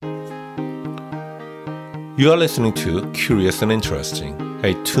You are listening to Curious and Interesting,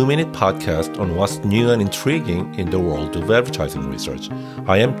 a 2-minute podcast on what's new and intriguing in the world of advertising research.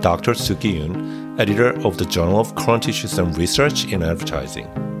 I am Dr. Suki Yoon, editor of the Journal of Current Issues and Research in Advertising.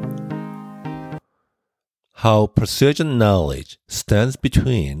 How persuasion knowledge stands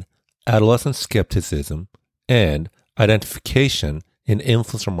between adolescent skepticism and identification in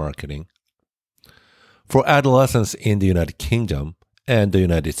influencer marketing. For adolescents in the United Kingdom and the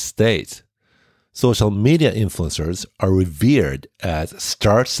United States, social media influencers are revered as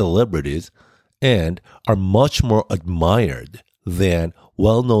star celebrities and are much more admired than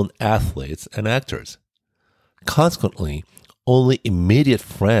well-known athletes and actors. Consequently, only immediate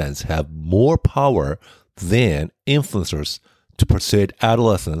friends have more power than influencers to persuade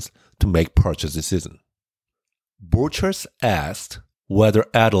adolescents to make purchase decisions. Borchers asked whether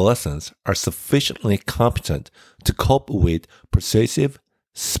adolescents are sufficiently competent to cope with persuasive,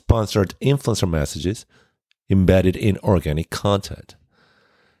 sponsored influencer messages embedded in organic content.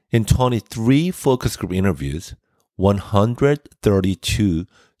 In 23 focus group interviews, 132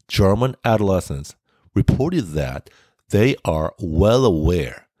 German adolescents reported that they are well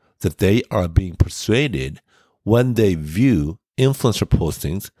aware that they are being persuaded when they view influencer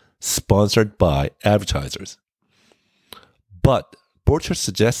postings sponsored by advertisers. But Borchers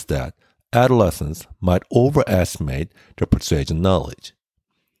suggests that adolescents might overestimate their persuasion knowledge.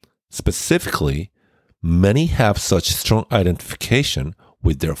 Specifically, many have such strong identification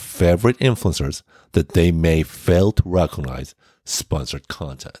with their favorite influencers that they may fail to recognize sponsored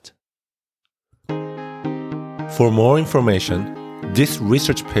content. For more information, this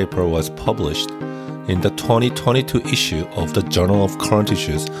research paper was published in the 2022 issue of the Journal of Current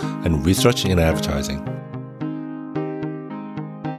Issues and Research in Advertising.